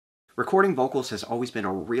Recording vocals has always been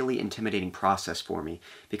a really intimidating process for me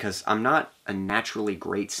because I'm not a naturally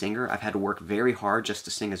great singer. I've had to work very hard just to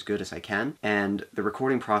sing as good as I can, and the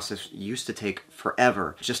recording process used to take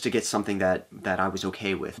forever just to get something that I was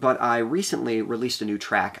okay with. But I recently released a new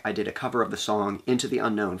track. I did a cover of the song Into the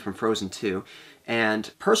Unknown from Frozen 2, and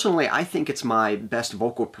personally I think it's my best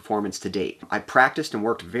vocal performance to date. I practiced and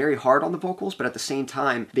worked very hard on the vocals, but at the same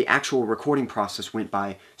time the actual recording process went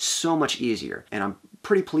by so much easier, and I'm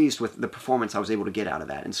pretty pleased with the performance I was able to get out of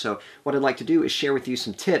that. And so what I'd like to do is share with you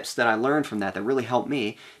some tips that I learned from that really helped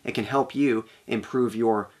me and can help you improve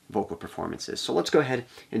your vocal performances. So let's go ahead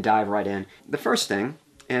and dive right in. The first thing,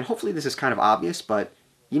 and hopefully this is kind of obvious, but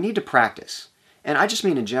you need to practice. And I just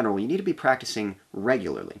mean in general, you need to be practicing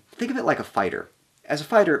regularly. Think of it like a fighter. As a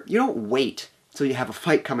fighter, you don't wait till you have a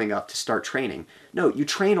fight coming up to start training. No, you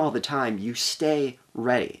train all the time. You stay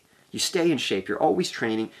ready. You stay in shape. You're always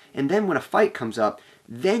training. And then when a fight comes up,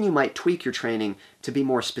 then you might tweak your training to be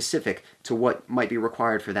more specific to what might be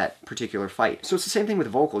required for that particular fight. So it's the same thing with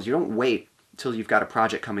vocals. You don't wait until you've got a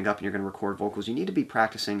project coming up and you're going to record vocals. You need to be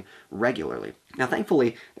practicing regularly. Now,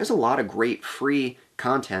 thankfully, there's a lot of great free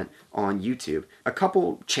content on YouTube. A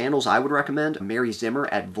couple channels I would recommend: Mary Zimmer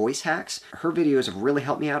at VoiceHacks. Her videos have really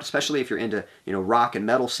helped me out, especially if you're into, rock and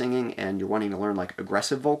metal singing and you're wanting to learn like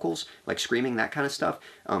aggressive vocals, like screaming, that kind of stuff.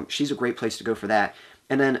 She's a great place to go for that.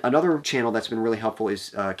 And then another channel that's been really helpful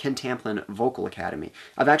is Ken Vocal Academy.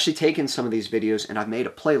 I've actually taken some of these videos and I've made a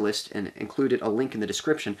playlist and included a link in the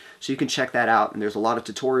description so you can check that out. And there's a lot of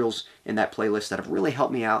tutorials in that playlist that have really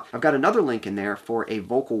helped me out. I've got another link in there for a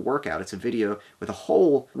vocal workout. It's a video with a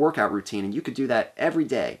whole workout routine, and you could do that every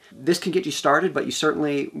day. This can get you started, but you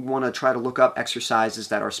certainly want to try to look up exercises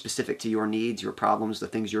that are specific to your needs, your problems, the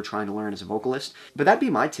things you're trying to learn as a vocalist. But that'd be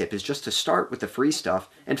my tip, is just to start with the free stuff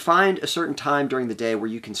and find a certain time during the day where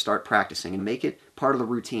you can start practicing and make it part of the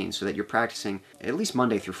routine so that you're practicing at least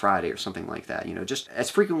Monday through Friday or something like that, just as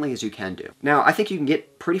frequently as you can do. Now, I think you can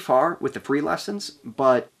get pretty far with the free lessons,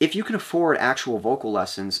 but if you can afford actual vocal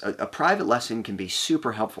lessons, a private lesson can be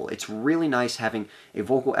super helpful. It's really nice having a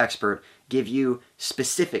vocal expert give you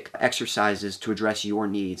specific exercises to address your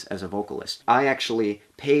needs as a vocalist. I actually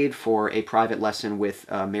paid for a private lesson with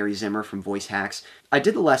Mary Zimmer from VoiceHacks. I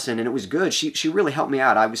did the lesson and it was good. She really helped me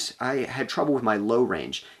out. I had trouble with my low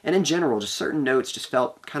range, and in general, just certain notes just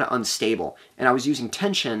felt kind of unstable, and I was using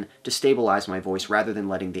tension to stabilize my voice rather than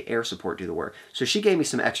letting the air support do the work. So she gave me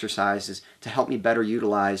some exercises to help me better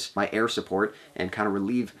utilize my air support and kind of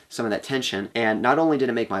relieve some of that tension, and not only did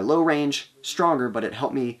it make my low range stronger, but it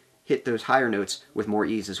helped me hit those higher notes with more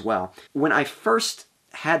ease as well. When I first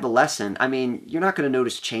had the lesson, you're not going to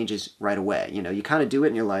notice changes right away. You kind of do it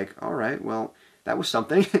and you're like, all right, well, that was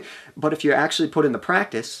something. But if you actually put in the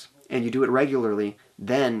practice and you do it regularly,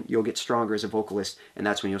 then you'll get stronger as a vocalist, and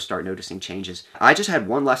that's when you'll start noticing changes. I just had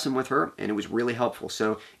one lesson with her, and it was really helpful.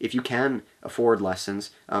 So if you can afford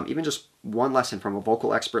lessons, even just one lesson from a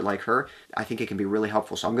vocal expert like her, I think it can be really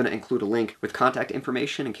helpful. So I'm going to include a link with contact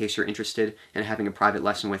information in case you're interested in having a private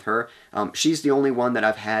lesson with her. She's the only one that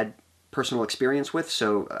I've had personal experience with,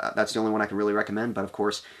 so that's the only one I can really recommend, but of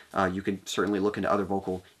course you can certainly look into other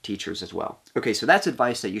vocal teachers as well. Okay, so that's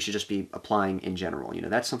advice that you should just be applying in general.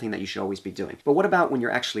 That's something that you should always be doing. But what about when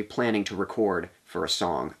you're actually planning to record for a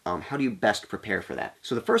song? How do you best prepare for that?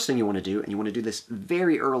 So the first thing you want to do, and you want to do this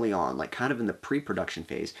very early on, like kind of in the pre-production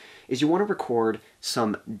phase, is you want to record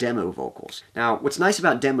some demo vocals. Now, what's nice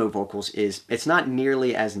about demo vocals is it's not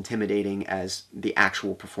nearly as intimidating as the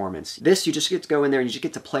actual performance. This, you just get to go in there and you just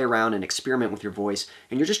get to play around and experiment with your voice,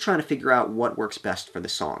 and you're just trying to figure out what works best for the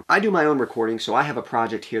song. I do my own recording, so I have a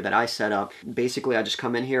project here that I set up. Basically, I just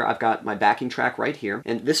come in here, I've got my backing track right here,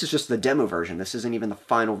 and this is just the demo version. This isn't even the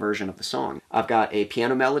final version of the song. I've got a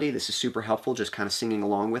piano melody. This is super helpful, just kind of singing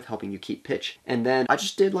along with, helping you keep pitch. And then I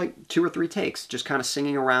just did like 2 or 3 takes, just kind of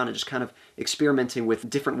singing around and just kind of experimenting with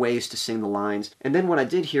different ways to sing the lines. And then what I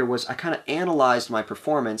did here was I kind of analyzed my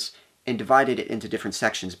performance and divided it into different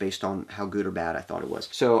sections based on how good or bad I thought it was.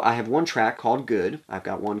 So I have one track called Good, I've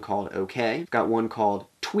got one called Okay, I've got one called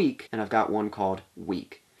Tweak, and I've got one called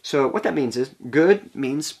Weak. So what that means is, good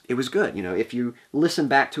means it was good. If you listen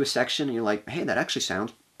back to a section and you're like, hey, that actually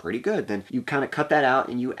sounds pretty good, then you kind of cut that out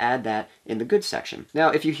and you add that in the good section. Now,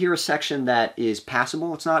 if you hear a section that is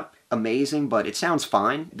passable, it's not amazing, but it sounds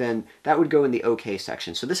fine, then that would go in the okay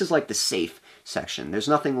section. So this is like the safe section. There's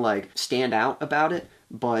nothing like stand out about it,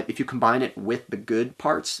 but if you combine it with the good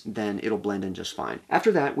parts, then it'll blend in just fine.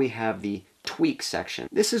 After that, we have the tweak section.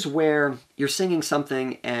 This is where you're singing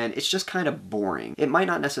something and it's just kind of boring. It might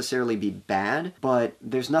not necessarily be bad, but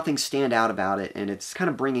there's nothing stand out about it and it's kind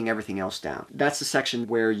of bringing everything else down. That's the section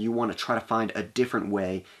where you want to try to find a different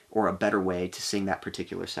way or a better way to sing that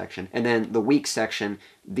particular section. And then the weak section,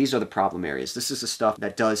 these are the problem areas. This is the stuff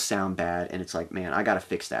that does sound bad and it's like, man, I gotta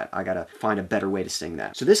fix that. I gotta find a better way to sing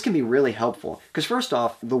that. So this can be really helpful because first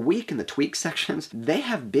off, the weak and the tweak sections, they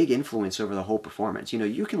have big influence over the whole performance. You know,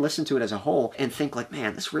 you can listen to it as a whole and think like,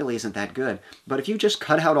 man, this really isn't that good. But if you just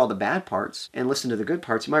cut out all the bad parts and listen to the good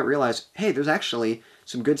parts, you might realize, hey, there's actually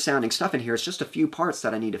some good sounding stuff in here. It's just a few parts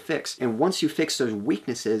that I need to fix. And once you fix those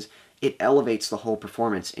weaknesses, it elevates the whole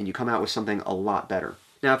performance and you come out with something a lot better.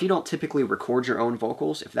 Now, if you don't typically record your own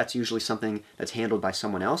vocals, if that's usually something that's handled by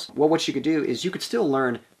someone else, well, what you could do is you could still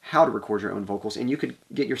learn how to record your own vocals and you could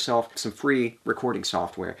get yourself some free recording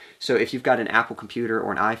software. So if you've got an Apple computer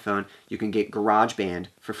or an iPhone, you can get GarageBand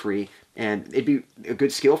for free and it'd be a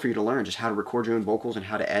good skill for you to learn just how to record your own vocals and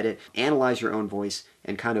how to edit, analyze your own voice,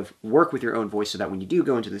 and kind of work with your own voice so that when you do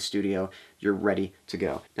go into the studio, you're ready to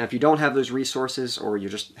go. Now, if you don't have those resources or you're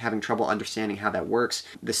just having trouble understanding how that works,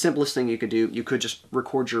 the simplest thing you could do, you could just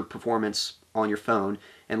record your performance on your phone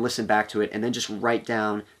and listen back to it and then just write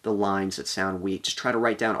down the lines that sound weak. Just try to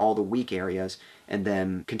write down all the weak areas and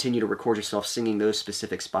then continue to record yourself singing those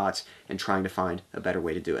specific spots and trying to find a better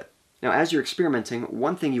way to do it. Now, as you're experimenting,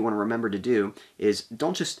 one thing you want to remember to do is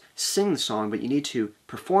don't just sing the song, but you need to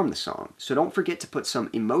perform the song. So don't forget to put some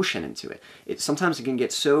emotion into it. Sometimes it can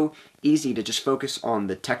get so easy to just focus on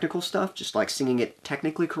the technical stuff, just like singing it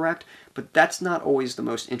technically correct, but that's not always the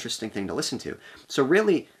most interesting thing to listen to. So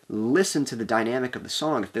really listen to the dynamic of the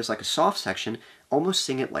song. If there's like a soft section, almost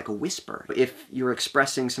sing it like a whisper. If you're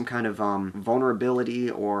expressing some kind of vulnerability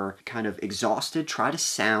or kind of exhausted, try to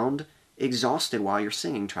sound exhausted while you're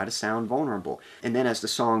singing. Try to sound vulnerable. And then as the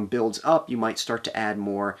song builds up, you might start to add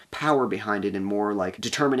more power behind it and more like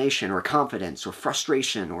determination or confidence or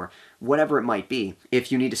frustration or whatever it might be.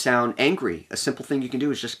 If you need to sound angry, a simple thing you can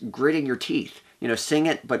do is just gritting your teeth. You know, sing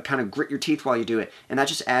it, but kind of grit your teeth while you do it. And that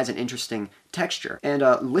just adds an interesting texture. And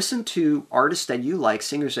listen to artists that you like,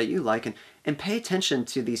 singers that you like, and pay attention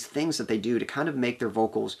to these things that they do to kind of make their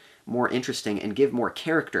vocals more interesting and give more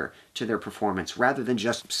character to their performance rather than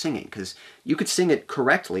just singing. Because you could sing it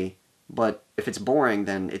correctly, but if it's boring,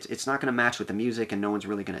 then it's not going to match with the music and no one's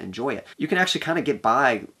really going to enjoy it. You can actually kind of get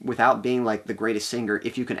by without being like the greatest singer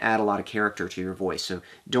if you can add a lot of character to your voice. So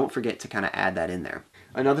don't forget to kind of add that in there.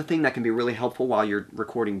 Another thing that can be really helpful while you're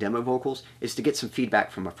recording demo vocals is to get some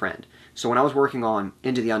feedback from a friend. So when I was working on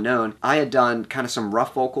Into the Unknown, I had done kind of some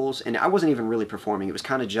rough vocals and I wasn't even really performing. It was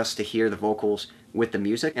kind of just to hear the vocals with the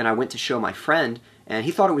music. And I went to show my friend and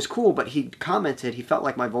he thought it was cool, but he commented he felt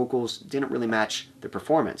like my vocals didn't really match the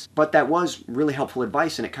performance. But that was really helpful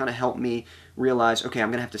advice and it kind of helped me realize, okay, I'm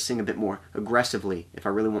going to have to sing a bit more aggressively if I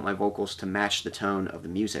really want my vocals to match the tone of the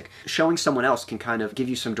music. Showing someone else can kind of give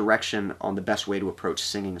you some direction on the best way to approach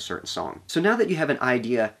singing a certain song. So now that you have an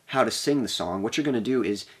idea how to sing the song, what you're going to do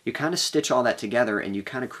is you kind of stitch all that together and you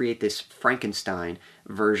kind of create this Frankenstein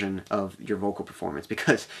version of your vocal performance,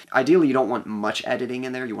 because ideally you don't want much editing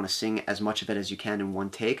in there. You want to sing as much of it as you can in one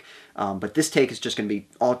take, but this take is just going to be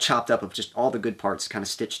all chopped up of just all the good parts kind of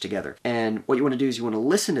stitched together. And what you want to do is you want to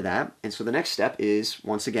listen to that, and so the next step is,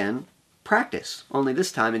 once again, practice. Only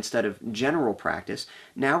this time, instead of general practice,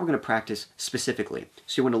 now we're going to practice specifically.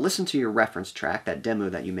 So you want to listen to your reference track, that demo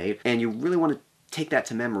that you made, and you really want to take that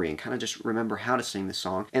to memory and kind of just remember how to sing the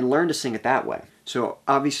song and learn to sing it that way. So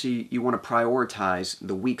obviously you want to prioritize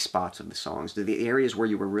the weak spots of the songs, the areas where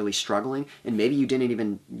you were really struggling and maybe you didn't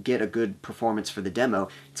even get a good performance for the demo.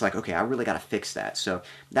 It's like, okay, I really got to fix that. So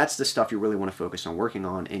that's the stuff you really want to focus on working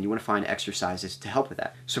on, and you want to find exercises to help with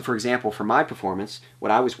that. So for example, for my performance,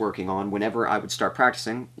 what I was working on whenever I would start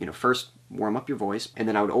practicing, first warm up your voice, and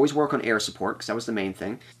then I would always work on air support because that was the main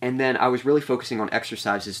thing. And then I was really focusing on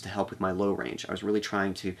exercises to help with my low range. I was really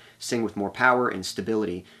trying to sing with more power and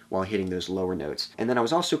stability while hitting those lower notes. And then I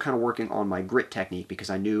was also kind of working on my grit technique because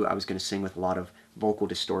I knew I was going to sing with a lot of vocal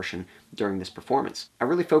distortion during this performance. I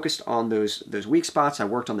really focused on those weak spots. I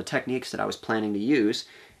worked on the techniques that I was planning to use.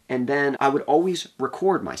 And then I would always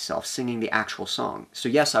record myself singing the actual song. So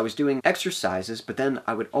yes, I was doing exercises, but then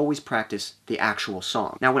I would always practice the actual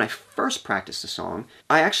song. Now, when I first practiced the song,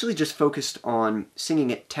 I actually just focused on singing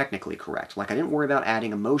it technically correct. Like, I didn't worry about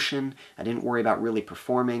adding emotion. I didn't worry about really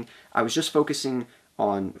performing. I was just focusing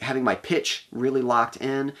on having my pitch really locked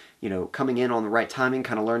in, coming in on the right timing,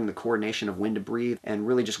 kind of learning the coordination of when to breathe, and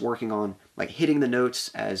really just working on like hitting the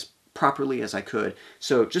notes as properly as I could.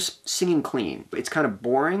 So just singing clean. It's kind of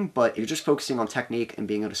boring, but you're just focusing on technique and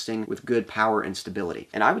being able to sing with good power and stability.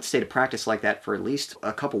 And I would say to practice like that for at least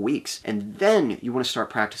a couple weeks, and then you want to start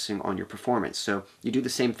practicing on your performance. So you do the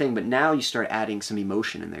same thing, but now you start adding some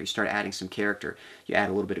emotion in there. You start adding some character. You add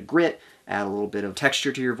a little bit of grit, add a little bit of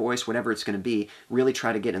texture to your voice, whatever it's going to be. Really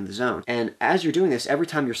try to get in the zone. And as you're doing this, every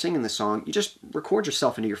time you're singing this song, you just record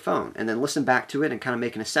yourself into your phone and then listen back to it and kind of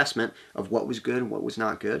make an assessment of what was good and what was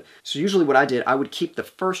not good. So usually what I did, I would keep the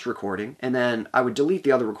first recording and then I would delete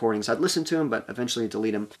the other recordings. I'd listen to them, but eventually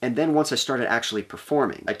delete them. And then once I started actually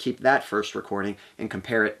performing, I'd keep that first recording and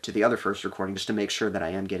compare it to the other first recording just to make sure that I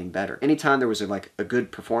am getting better. Anytime there was a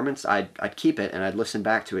good performance, I'd keep it and I'd listen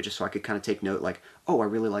back to it just so I could kind of take note like, oh, I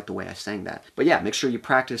really like the way I sang that. But yeah, make sure you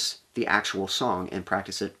practice the actual song and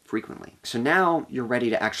practice it frequently. So now you're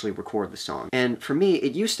ready to actually record the song. And for me,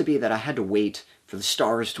 it used to be that I had to wait for the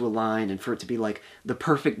stars to align and for it to be like the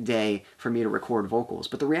perfect day for me to record vocals.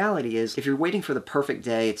 But the reality is, if you're waiting for the perfect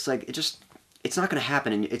day, it's like, it's not going to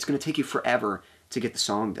happen and it's going to take you forever to get the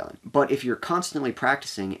song done. But if you're constantly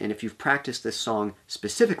practicing and if you've practiced this song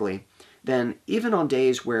specifically, then even on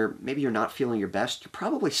days where maybe you're not feeling your best, you're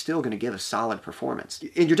probably still going to give a solid performance.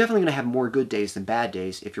 And you're definitely going to have more good days than bad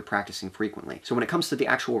days if you're practicing frequently. So when it comes to the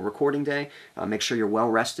actual recording day, make sure you're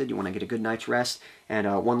well rested. You want to get a good night's rest. And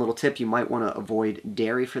one little tip, you might want to avoid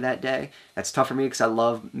dairy for that day. That's tough for me because I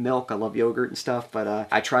love milk, I love yogurt and stuff, but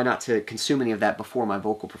I try not to consume any of that before my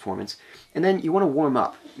vocal performance. And then you want to warm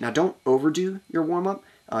up. Now don't overdo your warm up.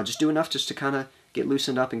 Just do enough just to kind of get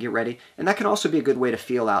loosened up and get ready. And that can also be a good way to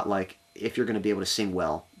feel out like if you're going to be able to sing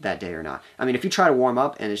well that day or not. I mean, if you try to warm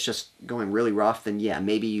up and it's just going really rough, then yeah,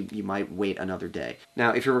 maybe you might wait another day.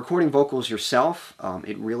 Now, if you're recording vocals yourself,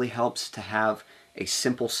 it really helps to have a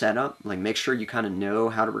simple setup. Like, make sure you kind of know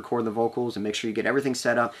how to record the vocals and make sure you get everything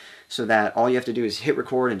set up so that all you have to do is hit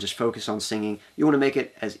record and just focus on singing. You want to make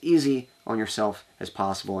it as easy on yourself as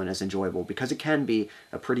possible and as enjoyable, because it can be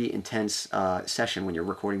a pretty intense session when you're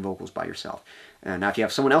recording vocals by yourself. Now, if you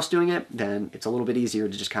have someone else doing it, then it's a little bit easier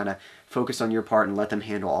to just kind of focus on your part and let them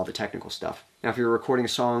handle all the technical stuff. Now, if you're recording a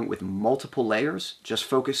song with multiple layers, just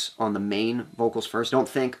focus on the main vocals first. Don't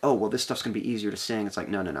think, oh, well, this stuff's going to be easier to sing. It's like,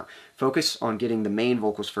 no, no, no. Focus on getting the main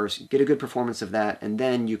vocals first, get a good performance of that, and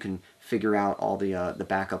then you can figure out all the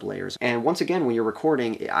backup layers. And once again, when you're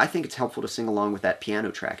recording, I think it's helpful to sing along with that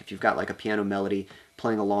piano track. If you've got like a piano melody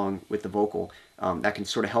playing along with the vocal, that can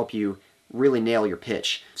sort of help you really nail your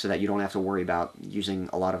pitch so that you don't have to worry about using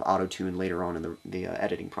a lot of auto-tune later on in the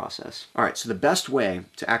editing process. All right, so the best way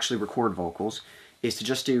to actually record vocals is to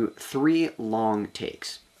just do 3 long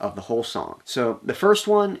takes of the whole song. So the first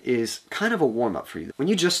one is kind of a warm-up for you. When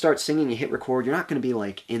you just start singing, you hit record, you're not going to be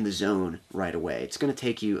like in the zone right away. It's going to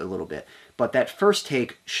take you a little bit. But that first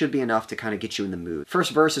take should be enough to kind of get you in the mood.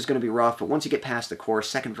 First verse is going to be rough, but once you get past the chorus,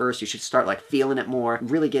 second verse, you should start like feeling it more,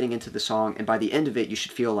 really getting into the song, and by the end of it, you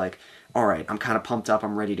should feel like, all right, I'm kind of pumped up,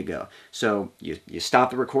 I'm ready to go. So you stop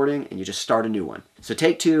the recording and you just start a new one. So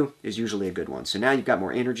take 2 is usually a good one. So now you've got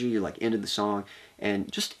more energy, you're like into the song,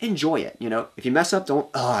 and just enjoy it, you know? If you mess up,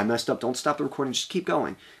 I messed up, don't stop the recording, just keep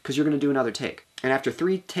going, because you're going to do another take. And after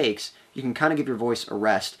 3 takes, you can kind of give your voice a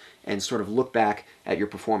rest and sort of look back at your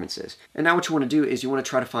performances. And now what you want to do is you want to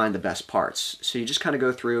try to find the best parts. So you just kind of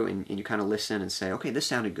go through and you kind of listen and say, okay, this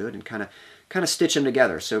sounded good, and kind of stitch them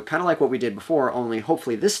together. So kind of like what we did before, only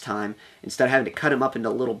hopefully this time, instead of having to cut them up into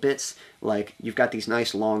little bits, like you've got these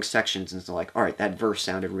nice long sections, and it's like, all right, that verse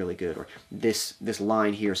sounded really good, or this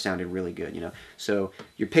line here sounded really good, you know? So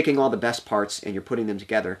you're picking all the best parts and you're putting them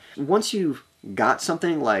together. Once you've got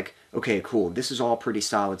something like, okay, cool, this is all pretty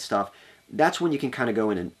solid stuff, that's when you can kind of go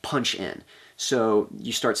in and punch in. So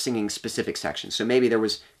you start singing specific sections. So maybe there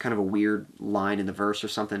was kind of a weird line in the verse or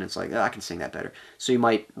something. It's like, oh, I can sing that better. So you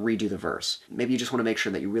might redo the verse. Maybe you just want to make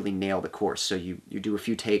sure that you really nail the chorus. So you do a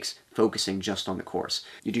few takes focusing just on the chorus.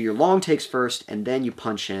 You do your long takes first, and then you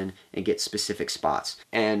punch in and get specific spots.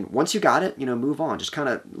 And once you got it, move on. Just kind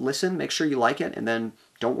of listen, make sure you like it, and then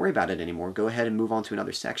don't worry about it anymore. Go ahead and move on to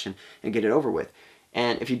another section and get it over with.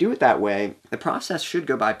 And if you do it that way, the process should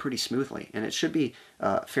go by pretty smoothly, and it should be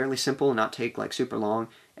fairly simple and not take like super long,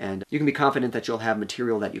 and you can be confident that you'll have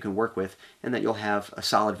material that you can work with and that you'll have a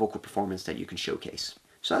solid vocal performance that you can showcase.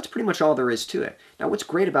 So that's pretty much all there is to it. Now, what's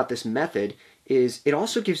great about this method is it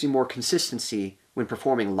also gives you more consistency when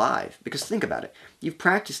performing live, because think about it. You've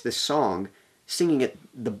practiced this song, singing it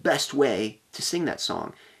the best way to sing that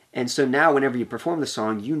song, and so now whenever you perform the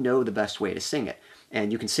song, you know the best way to sing it.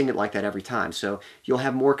 And you can sing it like that every time. So you'll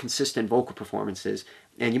have more consistent vocal performances,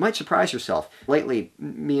 and you might surprise yourself. Lately,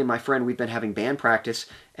 me and my friend, we've been having band practice,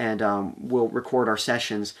 and we'll record our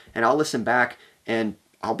sessions, and I'll listen back, and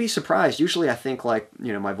I'll be surprised. Usually I think like,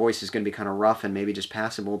 you know, my voice is going to be kind of rough and maybe just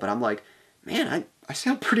passable, but I'm like, man, I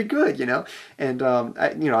sound pretty good, you know? And,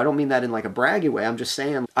 I don't mean that in like a braggy way. I'm just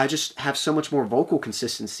saying I just have so much more vocal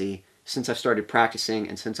consistency since I've started practicing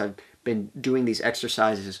and since I've been doing these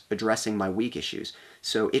exercises addressing my weak issues.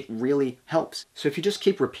 So it really helps. So if you just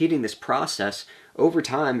keep repeating this process, over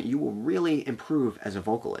time, you will really improve as a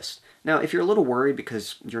vocalist. Now, if you're a little worried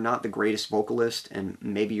because you're not the greatest vocalist and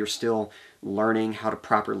maybe you're still learning how to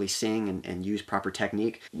properly sing and use proper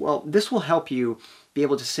technique, well, this will help you be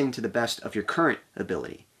able to sing to the best of your current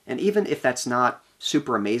ability. And even if that's not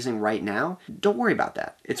super amazing right now, don't worry about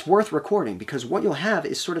that. It's worth recording because what you'll have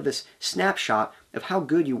is sort of this snapshot of how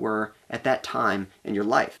good you were at that time in your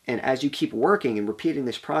life. And as you keep working and repeating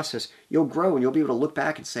this process, you'll grow and you'll be able to look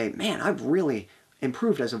back and say, man, I've really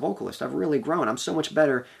improved as a vocalist. I've really grown. I'm so much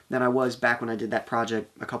better than I was back when I did that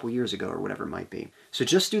project a couple years ago or whatever it might be. So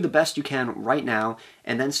just do the best you can right now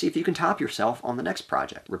and then see if you can top yourself on the next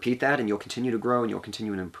project. Repeat that and you'll continue to grow and you'll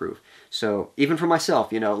continue to improve. So even for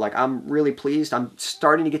myself, like I'm really pleased. I'm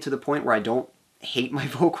starting to get to the point where I don't hate my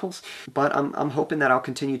vocals, but I'm hoping that I'll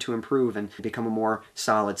continue to improve and become a more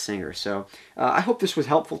solid singer. So I hope this was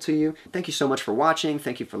helpful to you. Thank you so much for watching.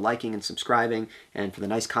 Thank you for liking and subscribing and for the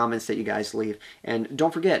nice comments that you guys leave. And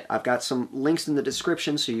don't forget, I've got some links in the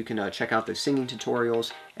description so you can check out those singing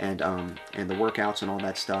tutorials and the workouts and all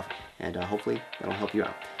that stuff. And hopefully that'll help you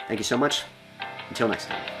out. Thank you so much. Until next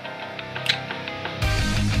time.